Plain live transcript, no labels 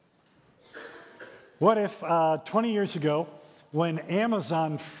What if 20 years ago, when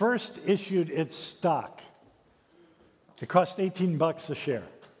Amazon first issued its stock, it cost $18 a share?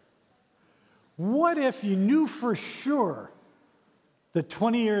 What if you knew for sure that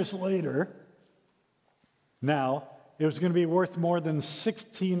 20 years later, now, it was going to be worth more than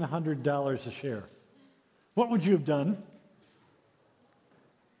 $1,600 a share? What would you have done?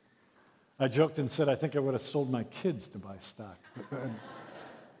 I joked and said, I think I would have sold my kids to buy stock.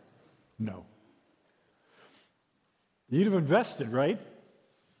 No. You'd have invested, right?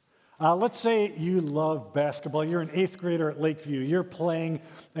 Let's say you love basketball. You're an 8th grader at Lakeview. You're playing,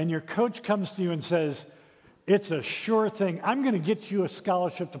 and your coach comes to you and says, it's a sure thing. I'm going to get you a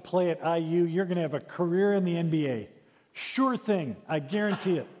scholarship to play at IU. You're going to have a career in the NBA. Sure thing. I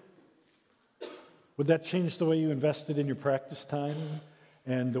guarantee it. Would that change the way you invested in your practice time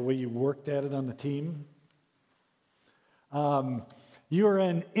and the way you worked at it on the team? You're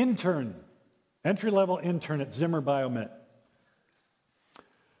an intern, entry-level intern at Zimmer Biomet.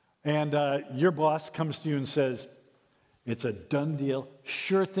 And your boss comes to you and says, it's a done deal,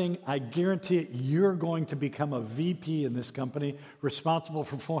 sure thing, I guarantee it, you're going to become a VP in this company, responsible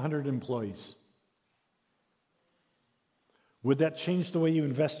for 400 employees. Would that change the way you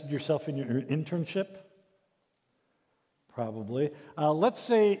invested yourself in your internship? Probably. Let's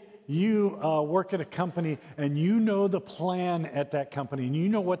say you work at a company and you know the plan at that company and you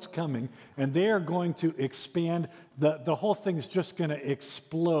know what's coming and they are going to expand. The whole thing's just going to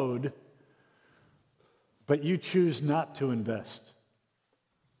explode, but you choose not to invest.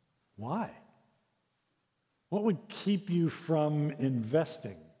 Why? What would keep you from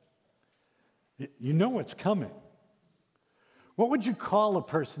investing? You know what's coming. What would you call a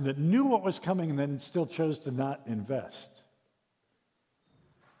person that knew what was coming and then still chose to not invest?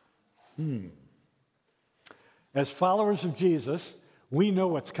 As followers of Jesus, we know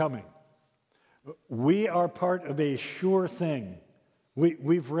what's coming. We are part of a sure thing.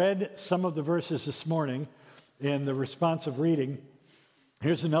 We've read some of the verses this morning in the responsive reading.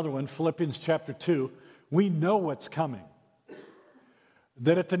 Here's another one, Philippians chapter 2. We know what's coming.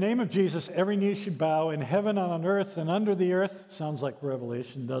 That at the name of Jesus, every knee should bow in heaven, on earth, and under the earth. Sounds like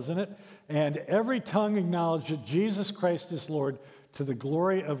Revelation, doesn't it? And every tongue acknowledge that Jesus Christ is Lord, to the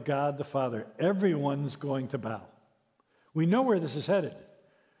glory of God the Father. Everyone's going to bow. We know where this is headed.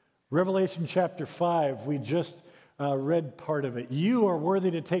 Revelation chapter 5, we just read part of it. You are worthy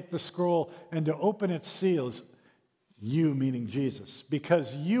to take the scroll and to open its seals. You, meaning Jesus,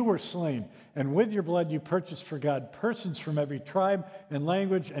 because you were slain, and with your blood you purchased for God persons from every tribe and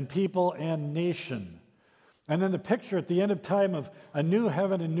language and people and nation. And then the picture at the end of time of a new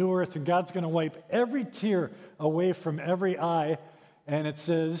heaven and new earth, and God's going to wipe every tear away from every eye. And it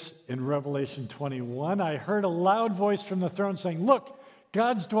says in Revelation 21, I heard a loud voice from the throne saying, look,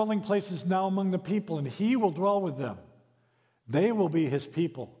 God's dwelling place is now among the people, and he will dwell with them. They will be his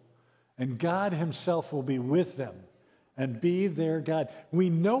people, and God himself will be with them and be their God. We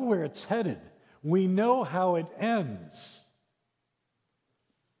know where it's headed. We know how it ends.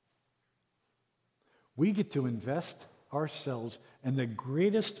 We get to invest ourselves in the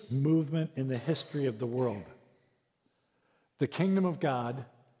greatest movement in the history of the world, the kingdom of God,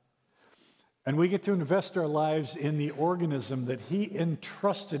 and we get to invest our lives in the organism that he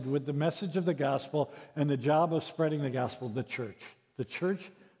entrusted with the message of the gospel and the job of spreading the gospel, the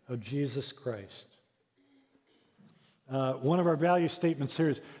church of Jesus Christ. One of our value statements here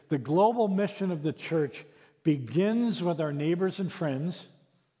is the global mission of the church begins with our neighbors and friends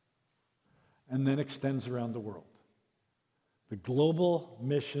and then extends around the world. The global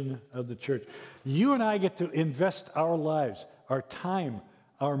mission of the church. You and I get to invest our lives, our time,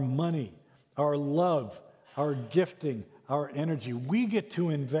 our money, our love, our gifting, our energy. We get to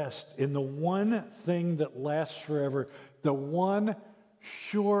invest in the one thing that lasts forever, the one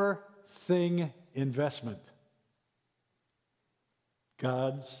sure thing investment.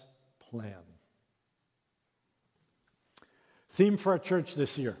 God's plan. Theme for our church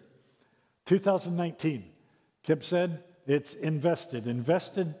this year, 2019. Kip said, it's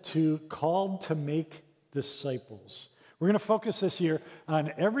invested to, called to make disciples. We're going to focus this year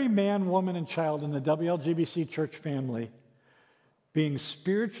on every man, woman, and child in the WLGBC church family being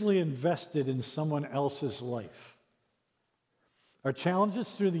spiritually invested in someone else's life. Our challenges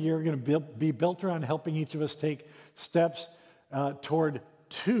through the year are going to be built around helping each of us take steps toward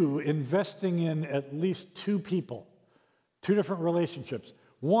investing in at least two people, two different relationships.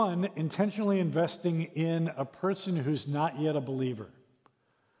 One, intentionally investing in a person who's not yet a believer.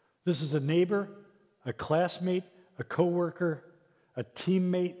 This is a neighbor, a classmate, a coworker, a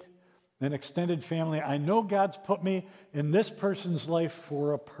teammate, an extended family. I know God's put me in this person's life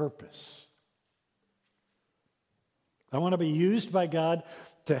for a purpose. I want to be used by God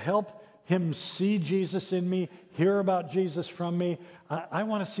to help him see Jesus in me, hear about Jesus from me. I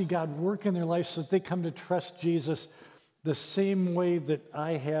want to see God work in their life so that they come to trust Jesus the same way that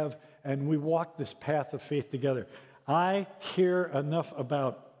I have, and we walk this path of faith together. I care enough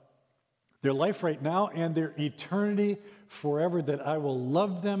about their life right now and their eternity forever that I will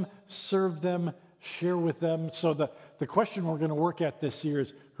love them, serve them, share with them. So the question we're going to work at this year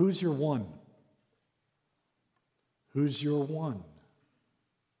is, who's your one? Who's your one?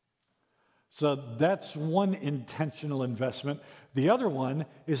 So that's one intentional investment. The other one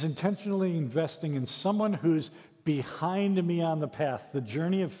is intentionally investing in someone who's behind me on the path, the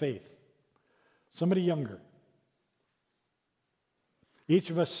journey of faith. Somebody younger. Each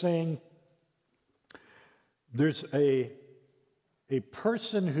of us saying, there's a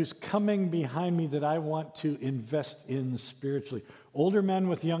person who's coming behind me that I want to invest in spiritually. Older men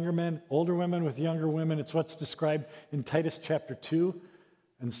with younger men, older women with younger women. It's what's described in Titus chapter 2,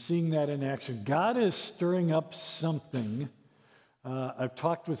 and seeing that in action. God is stirring up something. I've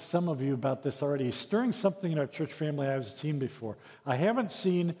talked with some of you about this already. He's stirring something in our church family I haven't seen before. I haven't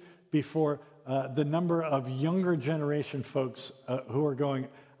seen before the number of younger generation folks who are going,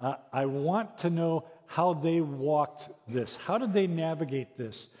 I want to know how they walked this. How did they navigate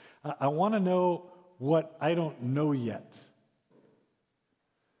this? I want to know what I don't know yet.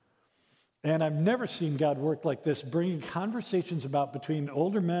 And I've never seen God work like this, bringing conversations about between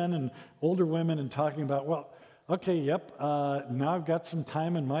older men and older women and talking about, well, okay, yep, now I've got some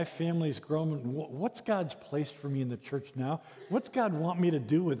time and my family's grown. What's God's place for me in the church now? What's God want me to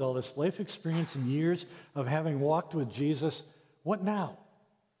do with all this life experience and years of having walked with Jesus? What now?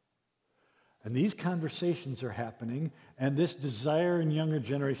 And these conversations are happening, and this desire in younger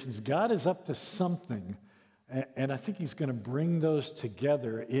generations, God is up to something, and I think he's going to bring those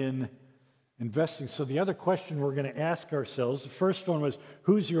together in investing. So the other question we're going to ask ourselves, the first one was,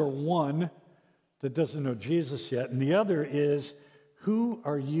 who's your one that doesn't know Jesus yet? And the other is, who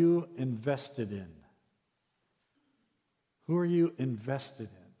are you invested in? Who are you invested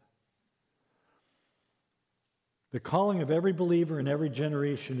in? The calling of every believer in every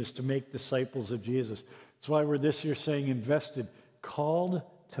generation is to make disciples of Jesus. That's why we're this year saying invested, called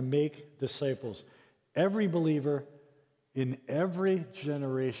to make disciples. Every believer in every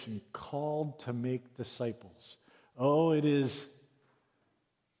generation called to make disciples. Oh, it is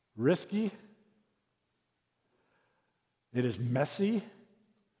risky. It is messy.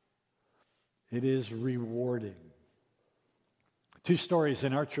 It is rewarding. Two stories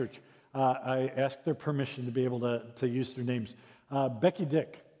in our church. I asked their permission to be able to use their names. Becky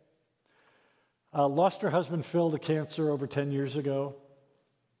Dick lost her husband Phil to cancer over 10 years ago.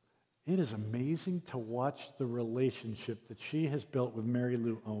 It is amazing to watch the relationship that she has built with Mary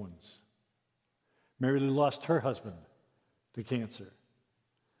Lou Owens. Mary Lou lost her husband to cancer.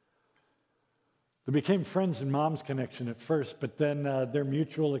 They became friends in Mom's Connection at first, but then their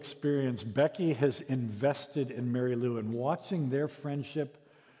mutual experience, Becky has invested in Mary Lou, and watching their friendship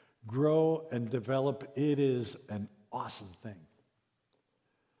grow and develop, it is an awesome thing.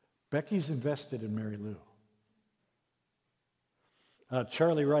 Becky's invested in Mary Lou.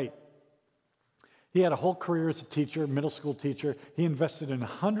 Charlie Wright, he had a whole career as a teacher, middle school teacher. He invested in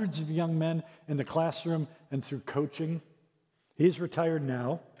hundreds of young men in the classroom and through coaching. He's retired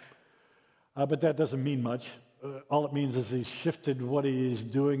now, but that doesn't mean much. All it means is he's shifted what he's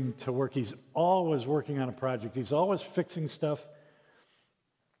doing to work. He's always working on a project. He's always fixing stuff.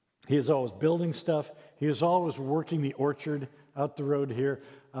 He is always building stuff. He is always working the orchard out the road here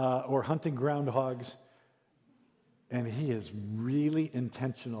or hunting groundhogs. And he is really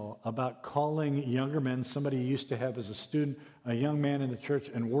intentional about calling younger men, somebody he used to have as a student, a young man in the church,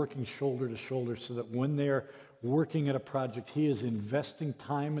 and working shoulder to shoulder so that when they're working at a project, he is investing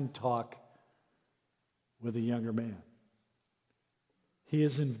time and talk with a younger man. He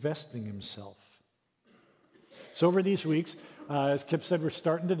is investing himself. So over these weeks, as Kip said, we're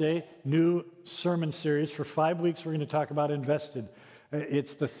starting today, new sermon series. For 5 weeks, we're going to talk about invested.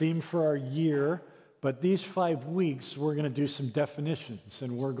 It's the theme for our year, but these 5 weeks, we're going to do some definitions,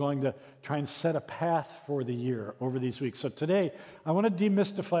 and we're going to try and set a path for the year over these weeks. So today, I want to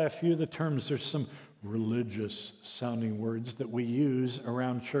demystify a few of the terms. There's some religious-sounding words that we use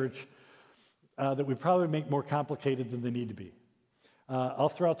around church that we probably make more complicated than they need to be. I'll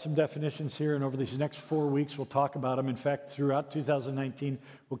throw out some definitions here, and over these next 4 weeks, we'll talk about them. In fact, throughout 2019,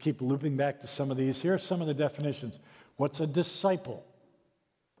 we'll keep looping back to some of these. Here are some of the definitions. What's a disciple?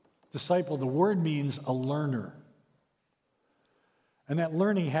 Disciple, the word means a learner. And that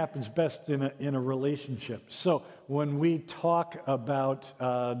learning happens best in a relationship. So when we talk about,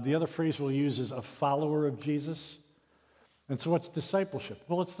 the other phrase we'll use is a follower of Jesus. And so what's discipleship?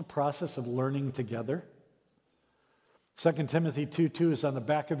 Well, it's the process of learning together. 2 Timothy 2:2 is on the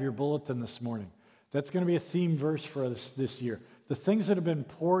back of your bulletin this morning. That's going to be a theme verse for us this year. The things that have been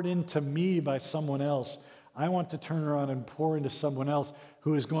poured into me by someone else, I want to turn around and pour into someone else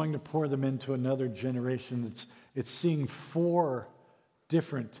who is going to pour them into another generation. It's seeing 4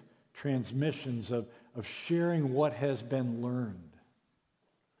 different transmissions of sharing what has been learned.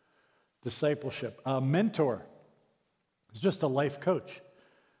 Discipleship. A mentor is just a life coach.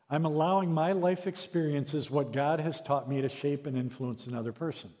 I'm allowing my life experiences, what God has taught me, to shape and influence another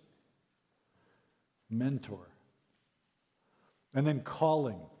person. Mentor. And then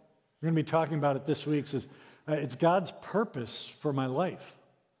calling. We're going to be talking about it this week. It's God's purpose for my life.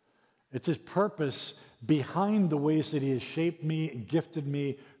 It's His purpose behind the ways that He has shaped me, gifted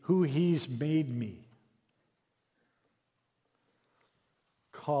me, who He's made me.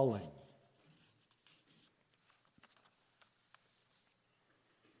 Calling.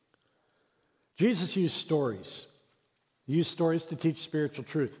 Jesus used stories. He used stories to teach spiritual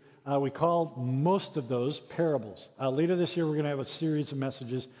truth. We call most of those parables. Later this year, we're going to have a series of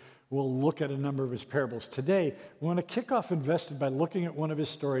messages. We'll look at a number of His parables. Today, we want to kick off Invested by looking at one of His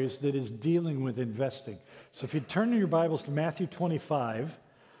stories that is dealing with investing. So if you turn your Bibles to Matthew 25,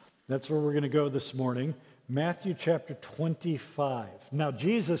 that's where we're going to go this morning. Matthew chapter 25. Now,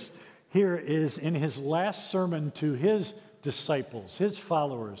 Jesus here is in His last sermon to His disciples, His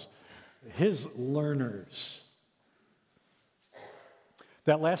followers, His learners.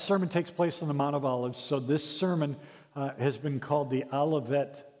 That last sermon takes place on the Mount of Olives, so this sermon has been called the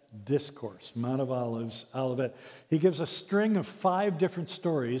Olivet Discourse, Mount of Olives, Olivet. He gives a string of 5 different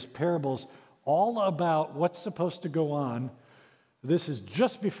stories, parables, all about what's supposed to go on. This is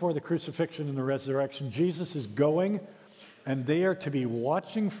just before the crucifixion and the resurrection. Jesus is going, and they are to be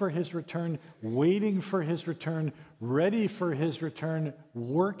watching for His return, waiting for His return, ready for His return,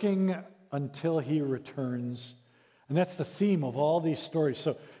 working until He returns. And that's the theme of all these stories.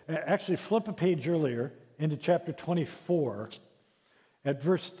 So actually flip a page earlier into chapter 24. At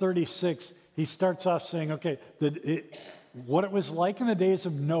verse 36, he starts off saying, okay, what it was like in the days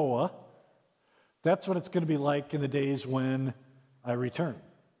of Noah, that's what it's going to be like in the days when I return.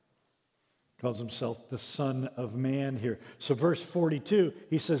 Calls himself the Son of Man here. So verse 42,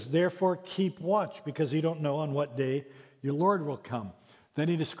 he says, therefore keep watch, because you don't know on what day your Lord will come. Then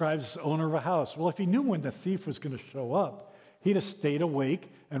he describes the owner of a house. Well, if he knew when the thief was going to show up, he'd have stayed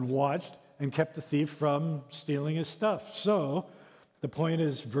awake and watched and kept the thief from stealing his stuff. So the point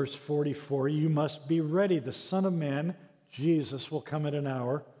is, verse 44, you must be ready. The Son of Man, Jesus, will come at an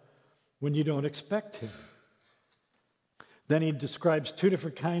hour when you don't expect Him. Then he describes 2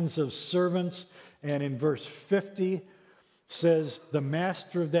 different kinds of servants, and in verse 50 says, the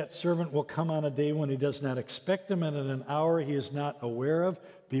master of that servant will come on a day when he does not expect him, and at an hour he is not aware of.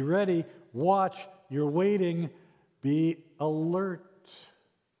 Be ready, watch, you're waiting, be alert.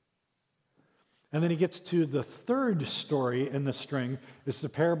 And then he gets to the 3rd story in the string. It's the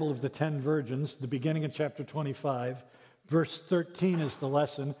parable of the 10 virgins, the beginning of chapter 25. Verse 13 is the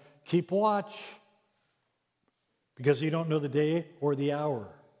lesson. Keep watch, because you don't know the day or the hour.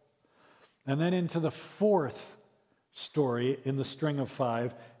 And then into the 4th story in the string of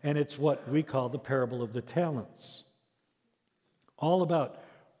 5, and it's what we call the parable of the talents. All about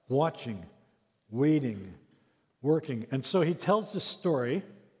watching, waiting, working. And so he tells the story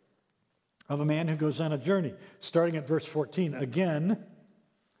of a man who goes on a journey, starting at verse 14. Again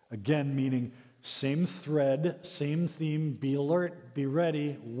meaning same thread, same theme, be alert, be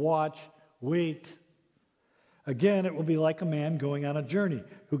ready, watch, wait. Again, it will be like a man going on a journey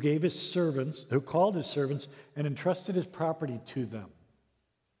who called his servants and entrusted his property to them.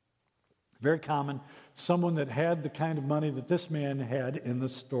 Very common. Someone that had the kind of money that this man had in the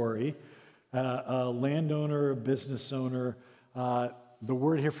story, a landowner, a business owner. The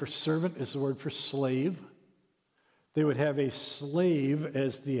word here for servant is the word for slave. They would have a slave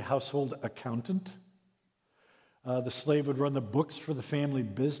as the household accountant. The slave would run the books for the family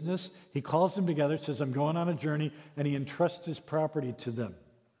business. He calls them together, says, I'm going on a journey, and he entrusts his property to them.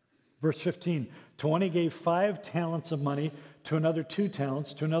 Verse 15, to one he gave 5 talents of money, to another 2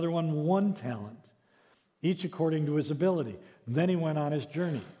 talents, to another 1 talent, each according to his ability. Then he went on his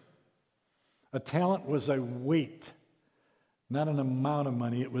journey. A talent was a weight, not an amount of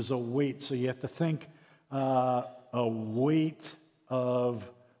money. It was a weight. So you have to think a weight of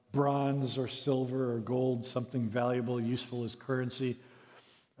bronze or silver or gold, something valuable, useful as currency.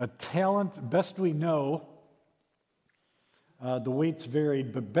 A talent, best we know, the weights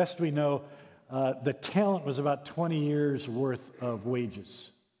varied, but best we know, the talent was about 20 years worth of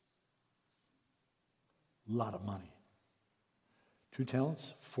wages. A lot of money. 2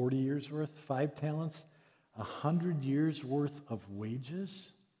 talents, 40 years worth, 5 talents, 100 years worth of wages.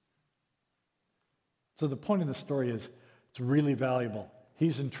 So the point of the story is it's really valuable.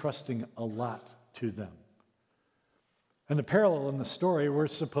 He's entrusting a lot to them. And the parallel in the story, we're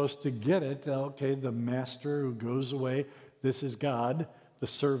supposed to get it. Okay, the master who goes away, this is God. The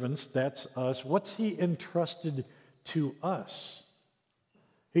servants, that's us. What's he entrusted to us?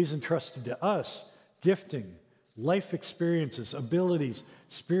 He's entrusted to us gifting, life experiences, abilities,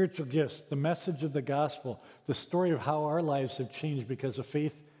 spiritual gifts, the message of the gospel, the story of how our lives have changed because of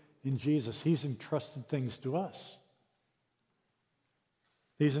faith in Jesus. He's entrusted things to us.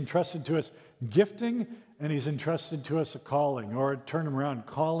 He's entrusted to us gifting, and he's entrusted to us a calling, or turn them around,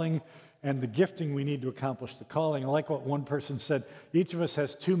 calling and the gifting we need to accomplish the calling. I like what one person said. Each of us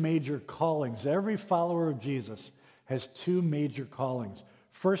has 2 major callings. Every follower of Jesus has 2 major callings.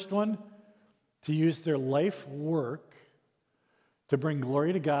 First one, to use their life work to bring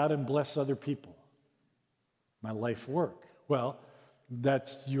glory to God and bless other people. My life work. Well,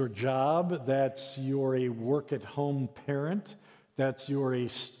 that's your job. That's you're a work-at-home parent. That's you're a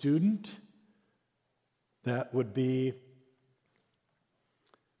student. That would be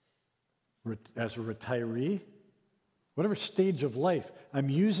as a retiree, whatever stage of life, I'm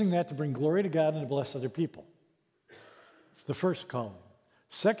using that to bring glory to God and to bless other people. It's the first calling.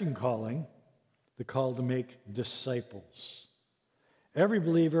 Second calling, the call to make disciples. Every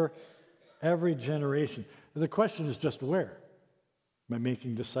believer, every generation. The question is just where? Am I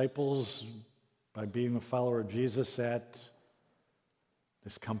making disciples by being a follower of Jesus at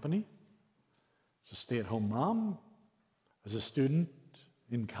this company? As a stay-at-home mom? As a student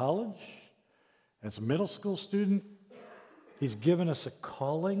in college? As a middle school student? He's given us a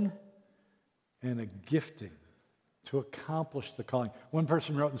calling and a gifting to accomplish the calling. One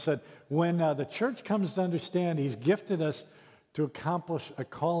person wrote and said, when the church comes to understand he's gifted us to accomplish a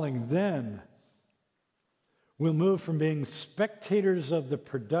calling, then we'll move from being spectators of the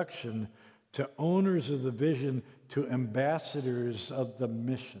production to owners of the vision to ambassadors of the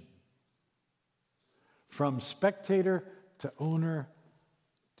mission. From spectator to owner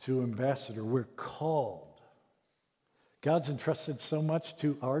to ambassador, we're called. God's entrusted so much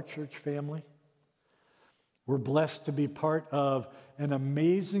to our church family. We're blessed to be part of an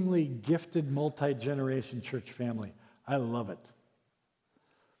amazingly gifted multi-generation church family. I love it.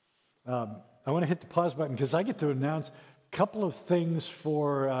 I want to hit the pause button because I get to announce a couple of things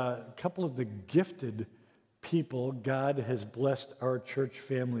for a couple of the gifted people God has blessed our church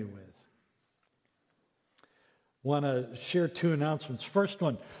family with. Want to share 2 announcements. First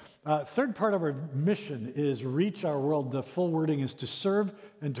one, third part of our mission is reach our world. The full wording is to serve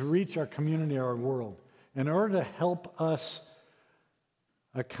and to reach our community, our world. In order to help us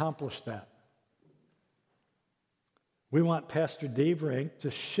accomplish that, we want Pastor Dave Rank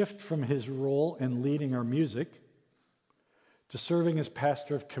to shift from his role in leading our music to serving as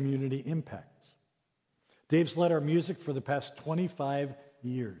pastor of community impact. Dave's led our music for the past 25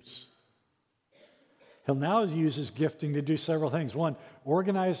 years. He'll now use his gifting to do several things. One,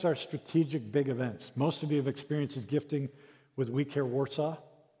 organize our strategic big events. Most of you have experienced his gifting with We Care Warsaw.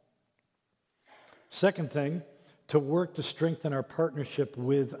 Second thing, to work to strengthen our partnership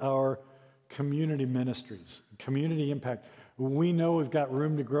with our community ministries, community impact. We know we've got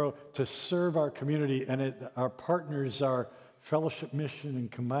room to grow to serve our community, and our partners are Fellowship Mission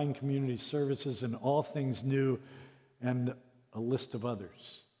and Combined Community Services and All Things New and a list of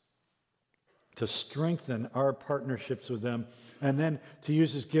others. To strengthen our partnerships with them, and then to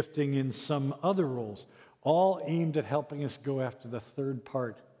use his gifting in some other roles, all aimed at helping us go after the third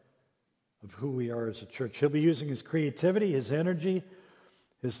part of who we are as a church. He'll be using his creativity, his energy,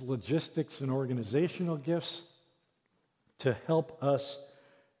 his logistics and organizational gifts to help us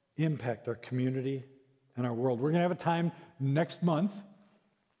impact our community and our world. We're going to have a time next month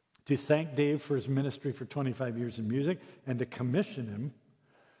to thank Dave for his ministry for 25 years in music and to commission him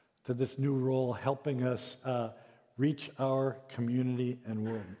to this new role, helping us reach our community and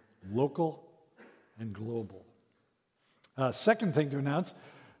world, local and global. Second thing to announce,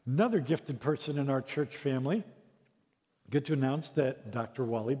 another gifted person in our church family. Good to announce that Dr.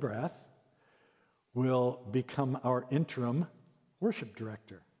 Wally Brath will become our interim worship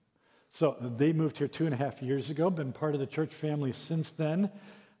director. So they moved here 2.5 years ago, been part of the church family since then.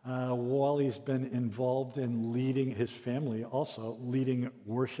 Wally's been involved in leading his family, also leading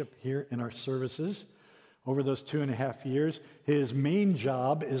worship here in our services over those 2.5 years. His main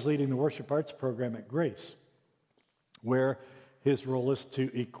job is leading the worship arts program at Grace, where his role is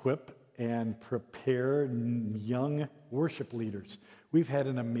to equip and prepare young worship leaders. We've had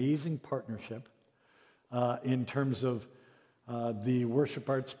an amazing partnership in terms of the worship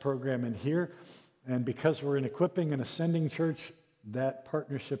arts program in here. And because we're an equipping and ascending church, that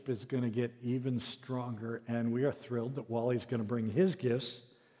partnership is going to get even stronger. And we are thrilled that Wally's going to bring his gifts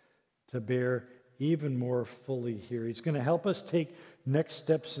to bear even more fully here. He's going to help us take next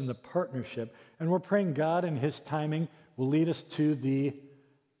steps in the partnership. And we're praying God in his timing will lead us to the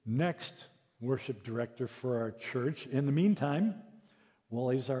next worship director for our church. In the meantime,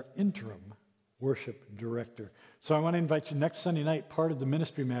 Wally's our interim worship director. So I want to invite you next Sunday night, part of the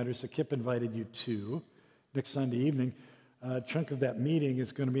Ministry Matters that Kip invited you to, next Sunday evening. A chunk of that meeting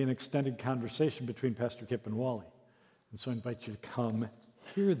is going to be an extended conversation between Pastor Kip and Wally. And so I invite you to come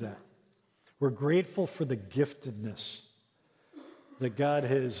hear that. We're grateful for the giftedness that God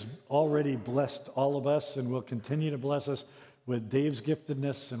has already blessed all of us and will continue to bless us with Dave's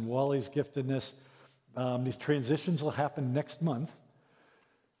giftedness and Wally's giftedness. These transitions will happen next month,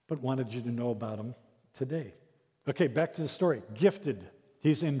 but wanted you to know about them today. Okay, back to the story. Gifted.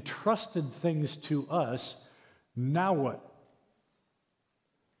 He's entrusted things to us. Now what?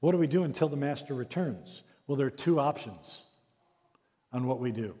 What do we do until the master returns? Well, there are two options on what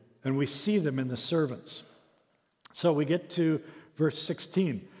we do, and we see them in the servants. So we get to verse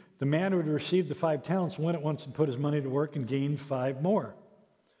 16. The man who had received the 5 talents went at once and put his money to work and gained 5 more.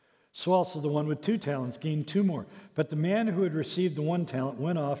 So also the one with 2 talents gained 2 more. But the man who had received the 1 talent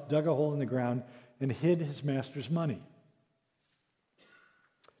went off, dug a hole in the ground, and hid his master's money.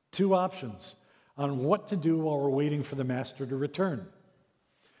 2 options on what to do while we're waiting for the master to return.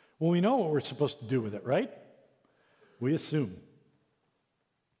 Well, we know what we're supposed to do with it, right? We assume.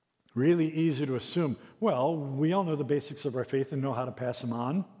 Really easy to assume. Well, we all know the basics of our faith and know how to pass them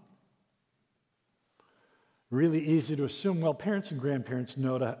on. Really easy to assume, well, parents and grandparents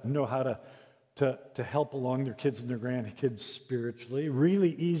know how to help along their kids and their grandkids spiritually.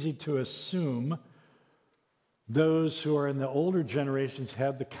 Really easy to assume those who are in the older generations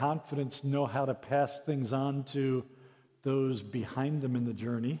have the confidence, know how to pass things on to those behind them in the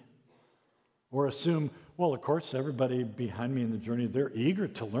journey. Or assume, well, of course, everybody behind me in the journey, they're eager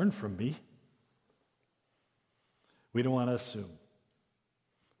to learn from me. We don't want to assume.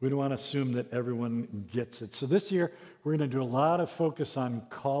 We don't want to assume that everyone gets it. So this year, we're going to do a lot of focus on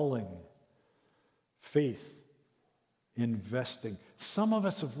calling, faith, investing. Some of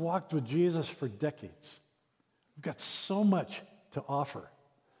us have walked with Jesus for decades. We've got so much to offer.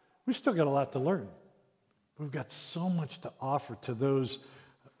 We've still got a lot to learn. We've got so much to offer to those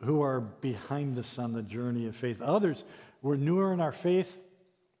who are behind us on the journey of faith. Others, we're newer in our faith.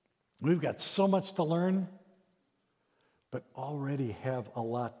 We've got so much to learn, but already have a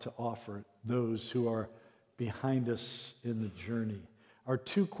lot to offer those who are behind us in the journey. Our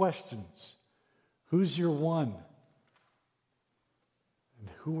 2 questions: who's your one? And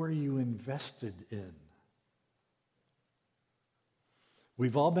who are you invested in?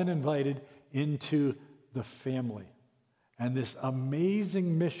 We've all been invited into the family and this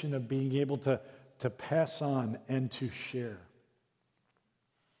amazing mission of being able to pass on and to share.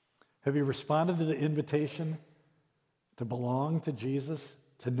 Have you responded to the invitation to belong to Jesus,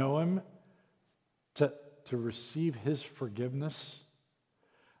 to know him, to receive his forgiveness,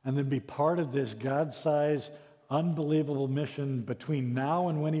 and then be part of this God-sized, unbelievable mission between now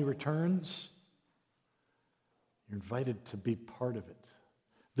and when he returns? You're invited to be part of it.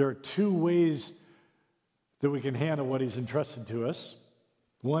 There are 2 ways that we can handle what he's entrusted to us.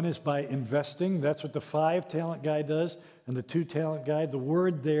 One is by investing. That's what the 5-talent guy does, and the 2-talent guy. The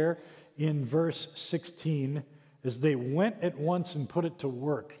word there in verse 16 is they went at once and put it to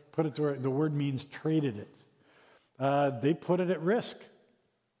work. Put it to work. The word means traded it. They put it at risk.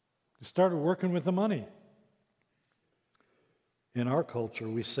 They started working with the money. In our culture,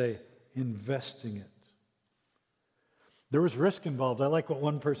 we say investing it. There was risk involved. I like what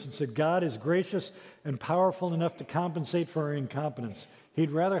one person said. God is gracious and powerful enough to compensate for our incompetence.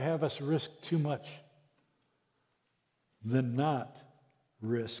 He'd rather have us risk too much than not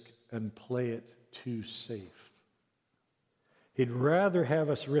risk and play it too safe. He'd rather have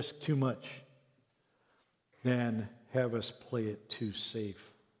us risk too much than have us play it too safe.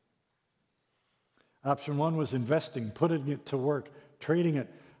 Option 1 was investing, putting it to work, trading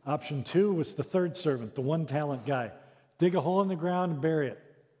it. Option 2 was the 3rd servant, the 1-talent guy. Dig a hole in the ground and bury it.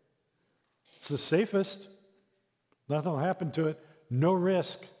 It's the safest. Nothing will happen to it. No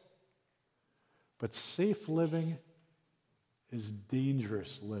risk. But safe living is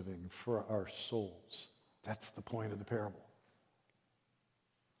dangerous living for our souls. That's the point of the parable.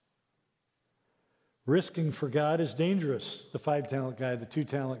 Risking for God is dangerous, the 5-talent guy, the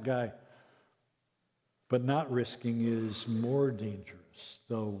 2-talent guy. But not risking is more dangerous,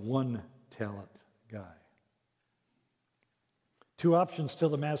 the 1-talent guy. Two options till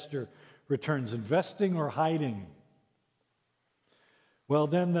the master returns: investing or hiding. Well,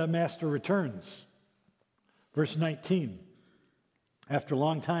 then the master returns. Verse 19. After a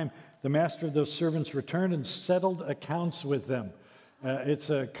long time, the master of those servants returned and settled accounts with them. It's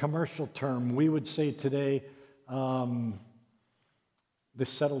a commercial term. We would say today, they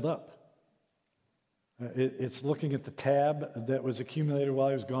settled up. It's looking at the tab that was accumulated while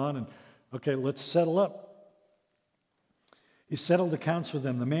he was gone, and okay, let's settle up. He settled accounts with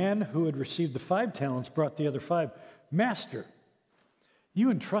them. The man who had received the 5 talents brought the other 5. Master,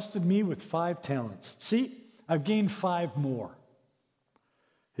 you entrusted me with 5 talents. See, I've gained 5 more.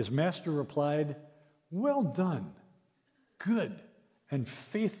 His master replied, well done, good and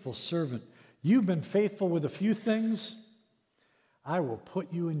faithful servant. You've been faithful with a few things. I will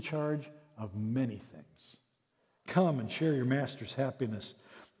put you in charge of many things. Come and share your master's happiness.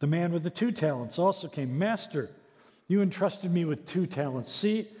 The man with the 2 talents also came. Master, you entrusted me with 2 talents.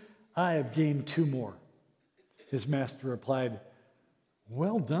 See, I have gained 2 more. His master replied,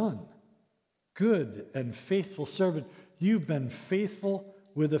 well done, good and faithful servant. You've been faithful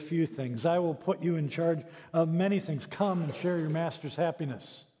with a few things. I will put you in charge of many things. Come and share your master's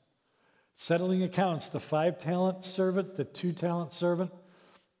happiness. Settling accounts, the 5-talent servant, the 2-talent servant,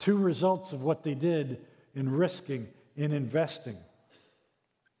 2 results of what they did in risking, in investing.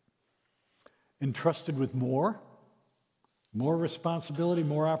 Entrusted with more responsibility,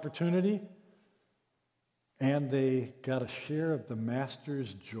 more opportunity, and they got a share of the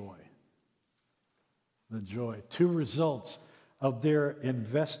master's joy. The joy. 2 results of their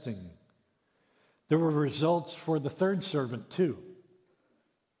investing. There were results for the 3rd servant too.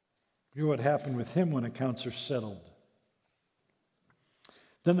 Look at what happened with him when accounts are settled.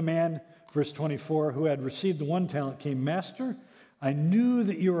 Then the man, verse 24, who had received the 1 talent came, Master, I knew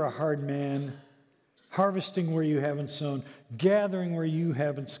that you were a hard man, harvesting where you haven't sown, gathering where you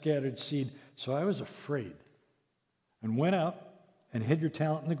haven't scattered seed. So I was afraid and went out and hid your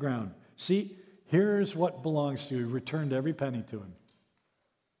talent in the ground. See, here's what belongs to you. He returned every penny to him.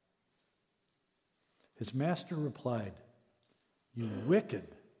 His master replied, you wicked,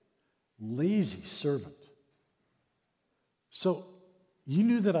 lazy servant. So you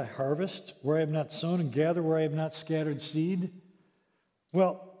knew that I harvest where I have not sown and gather where I have not scattered seed?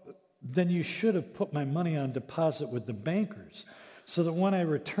 Well, then you should have put my money on deposit with the bankers, so that when I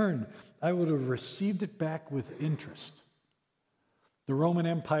returned, I would have received it back with interest. The Roman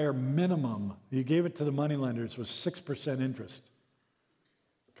Empire minimum, you gave it to the moneylenders, was 6% interest.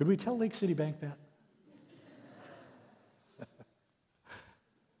 Could we tell Lake City Bank that?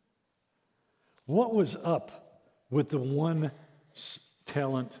 What was up with the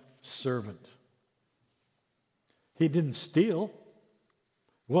 1-talent servant? He didn't steal,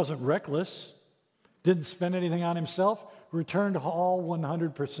 wasn't reckless, didn't spend anything on himself, returned all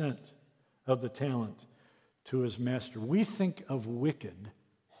 100% of the talent to his master. We think of wicked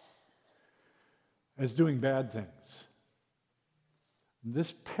as doing bad things.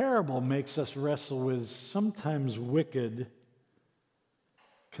 This parable makes us wrestle with sometimes wicked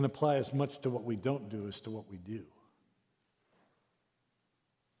can apply as much to what we don't do as to what we do.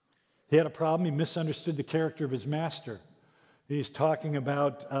 He had a problem. He misunderstood the character of his master. He's talking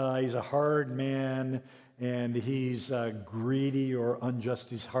about he's a hard man and he's greedy or unjust.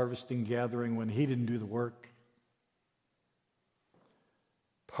 He's harvesting, gathering when he didn't do the work.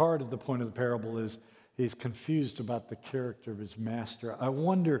 Part of the point of the parable is he's confused about the character of his master. I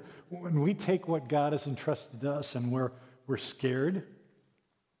wonder, when we take what God has entrusted us and we're scared,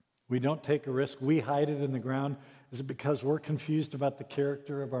 we don't take a risk, we hide it in the ground, is it because we're confused about the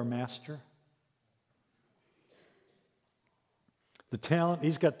character of our master? The talent,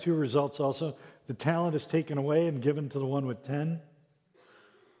 he's got 2 results also. The talent is taken away and given to the one with 10.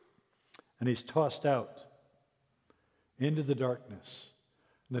 And he's tossed out into the darkness.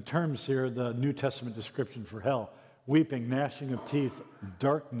 And the terms here, the New Testament description for hell: weeping, gnashing of teeth,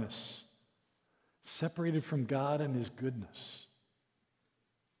 darkness, separated from God and his goodness.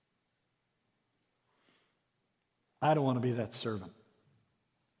 I don't want to be that servant.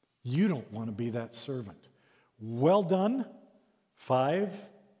 You don't want to be that servant. Well done, 5,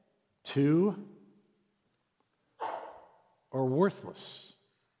 2, or worthless,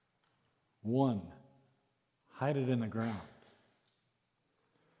 1. Hide it in the ground.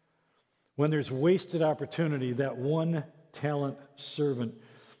 When there's wasted opportunity, that 1-talent servant,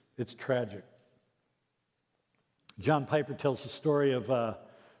 it's tragic. John Piper tells the story of a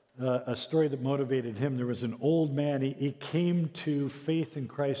story that motivated him. There was an old man. He came to faith in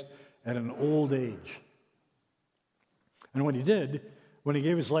Christ at an old age. And when he did, when he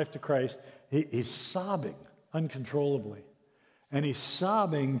gave his life to Christ, he's sobbing uncontrollably. And he's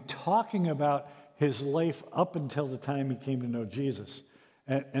sobbing, talking about his life up until the time he came to know Jesus.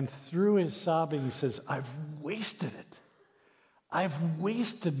 And through his sobbing, he says, I've wasted it. I've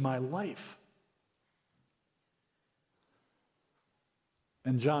wasted my life.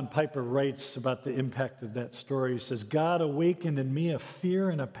 And John Piper writes about the impact of that story. He says, God awakened in me a fear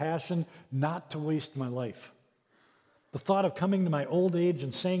and a passion not to waste my life. The thought of coming to my old age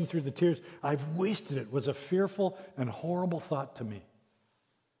and saying through the tears, I've wasted it, was a fearful and horrible thought to me.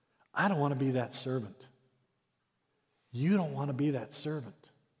 I don't want to be that servant. You don't want to be that servant.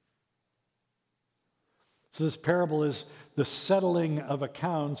 So this parable is the settling of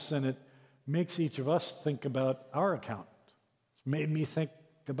accounts, and it makes each of us think about our account. It's made me think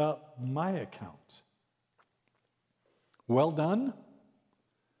about my account. Well done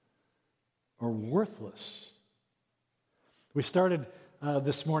or worthless? We started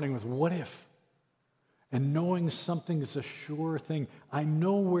this morning with what if? And knowing something is a sure thing. I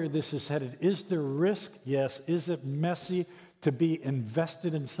know where this is headed. Is there risk? Yes. Is it messy to be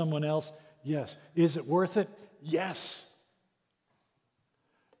invested in someone else? Yes. Is it worth it? Yes.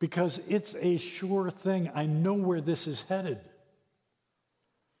 Because it's a sure thing. I know where this is headed.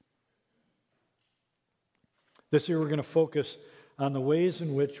 This year we're going to focus on the ways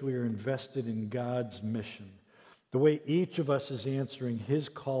in which we are invested in God's mission. The way each of us is answering his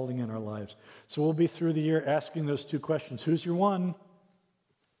calling in our lives. So we'll be through the year asking those two questions. Who's your one?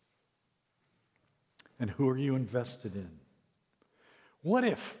 And who are you invested in? What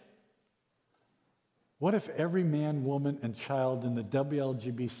if every man, woman, and child in the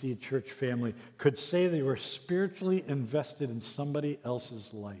WLGBC church family could say they were spiritually invested in somebody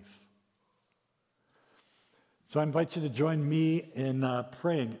else's life? So I invite you to join me in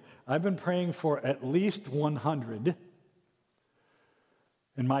praying. I've been praying for at least 100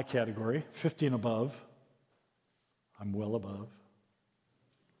 in my category, 50 and above. I'm well above.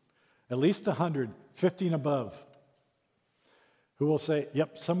 At least 100, 50 and above, who will say,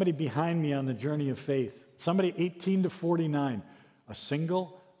 yep, somebody behind me on the journey of faith. Somebody 18 to 49, a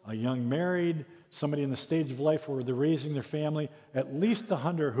single, a young married, somebody in the stage of life where they're raising their family. At least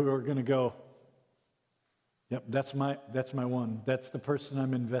 100 who are going to go, yep, that's my one. That's the person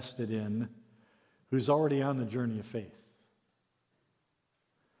I'm invested in who's already on the journey of faith.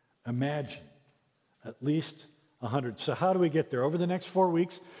 Imagine at least 100. So how do we get there? Over the next 4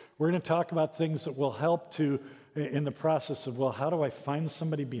 weeks, we're going to talk about things that will help to, in the process of, well, how do I find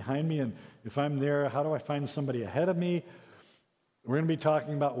somebody behind me? And if I'm there, how do I find somebody ahead of me? We're going to be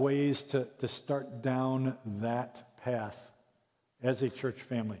talking about ways to start down that path as a church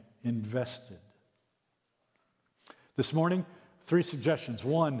family, invested. This morning, 3 suggestions.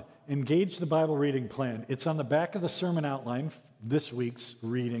 1, engage the Bible reading plan. It's on the back of the sermon outline, this week's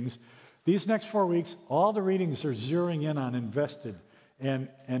readings. These next 4 weeks, all the readings are zeroing in on invested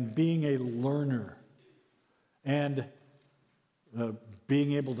and being a learner and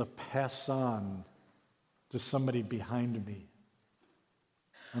being able to pass on to somebody behind me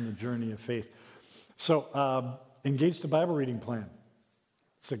on the journey of faith. So engage the Bible reading plan.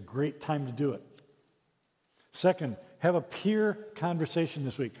 It's a great time to do it. Second, have a peer conversation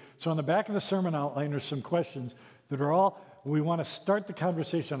this week. So on the back of the sermon outline, there's some questions that are all, we want to start the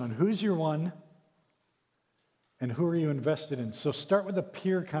conversation on who's your one and who are you invested in. So start with a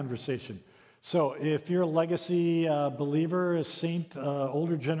peer conversation. So if you're a legacy believer, a saint,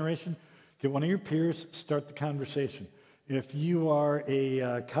 older generation, get one of your peers, start the conversation. If you are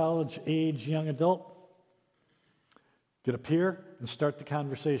a college-age young adult, get a peer and start the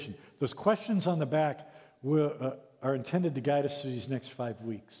conversation. Those questions on the back are intended to guide us through these next 5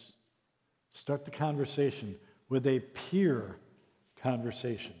 weeks. Start the conversation with a peer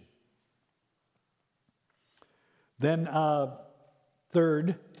conversation. Then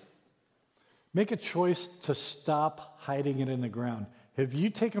third, make a choice to stop hiding it in the ground. Have you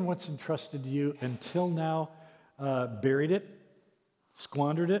taken what's entrusted to you until now, buried it,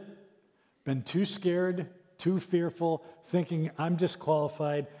 squandered it, been too scared, too fearful, thinking I'm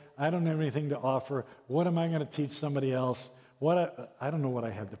disqualified, I don't have anything to offer. What am I going to teach somebody else? I don't know what I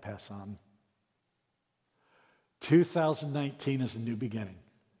have to pass on. 2019 is a new beginning.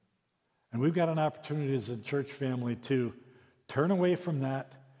 And we've got an opportunity as a church family to turn away from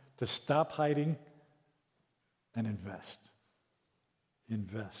that, to stop hiding, and invest.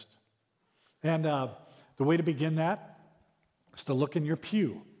 Invest. And the way to begin that is to look in your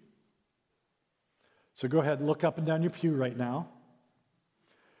pew. So go ahead, look up and down your pew right now.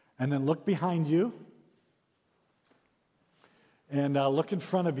 And then look behind you. And look in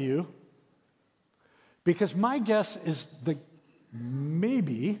front of you. Because my guess is that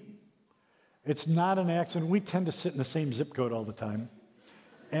maybe It's not an accident. We tend to sit in the same zip code all the time.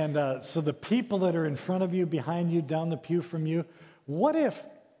 And so the people that are in front of you, behind you, down the pew from you, what if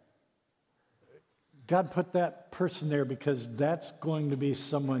God put that person there because that's going to be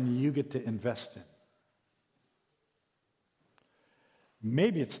someone you get to invest in?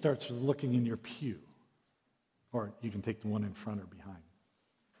 Maybe it starts with looking in your pew, or you can take the one in front or behind.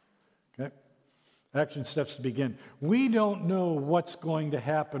 Okay? Action steps to begin. We don't know what's going to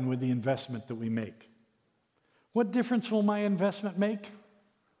happen with the investment that we make. What difference will my investment make?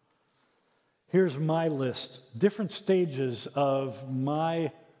 Here's my list. Different stages of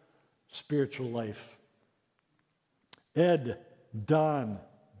my spiritual life. Ed, Don,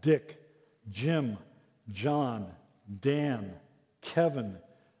 Dick, Jim, John, Dan, Kevin,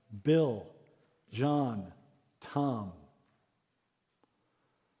 Bill, John, Tom.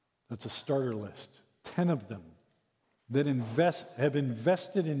 That's a starter list. 10 of them that have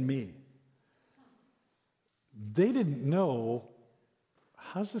invested in me. They didn't know,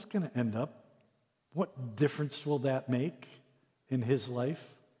 how's this going to end up? What difference will that make in his life?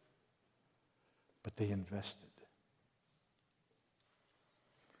 But they invested.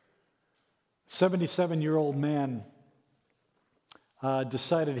 77-year-old man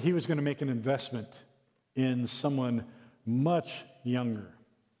decided he was going to make an investment in someone much younger.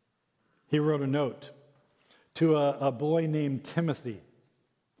 He wrote a note to a boy named Timothy.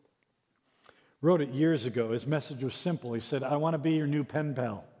 Wrote it years ago. His message was simple. He said, I want to be your new pen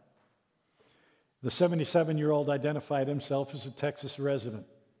pal. The 77-year-old identified himself as a Texas resident.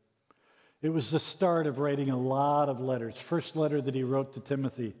 It was the start of writing a lot of letters. First letter that he wrote to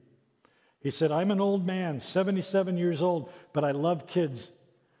Timothy. He said, I'm an old man, 77 years old, but I love kids.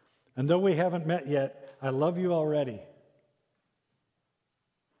 And though we haven't met yet, I love you already.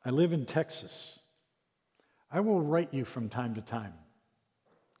 I live in Texas. I will write you from time to time.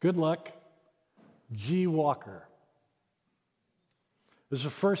 Good luck, G. Walker. It was the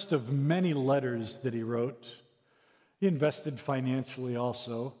first of many letters that he wrote. He invested financially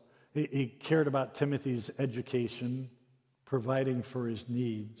also. He cared about Timothy's education, providing for his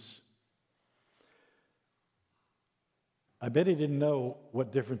needs. I bet he didn't know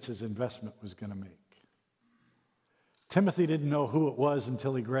what difference his investment was going to make. Timothy didn't know who it was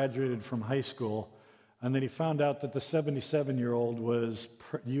until he graduated from high school, and then he found out that the 77-year-old was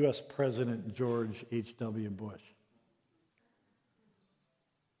U.S. President George H.W. Bush,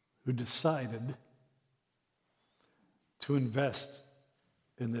 who decided to invest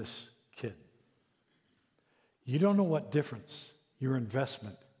in this kid. You don't know what difference your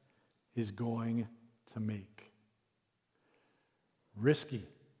investment is going to make. Risky,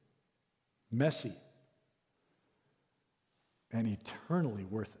 messy, and eternally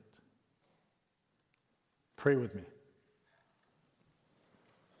worth it. Pray with me.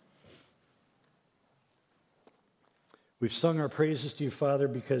 We've sung our praises to you, Father,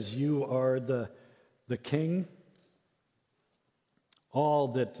 because you are the King. All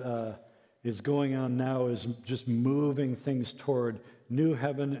that is going on now is just moving things toward new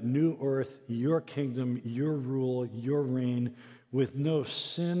heaven, new earth, your kingdom, your rule, your reign, with no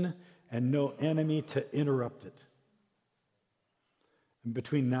sin and no enemy to interrupt it. And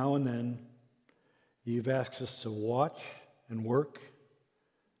between now and then, you've asked us to watch and work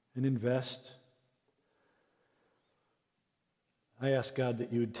and invest. I ask, God,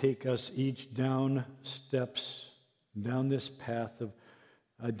 that you would take us each down steps, down this path of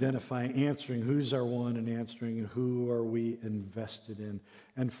identifying, answering who's our one and answering who are we invested in.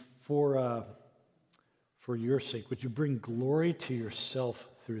 And for your sake, would you bring glory to yourself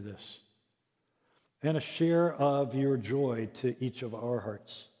through this? And a share of your joy to each of our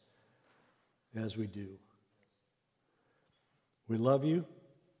hearts as we do. We love you.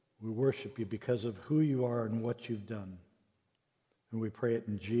 We worship you because of who you are and what you've done. And we pray it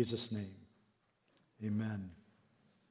in Jesus' name. Amen.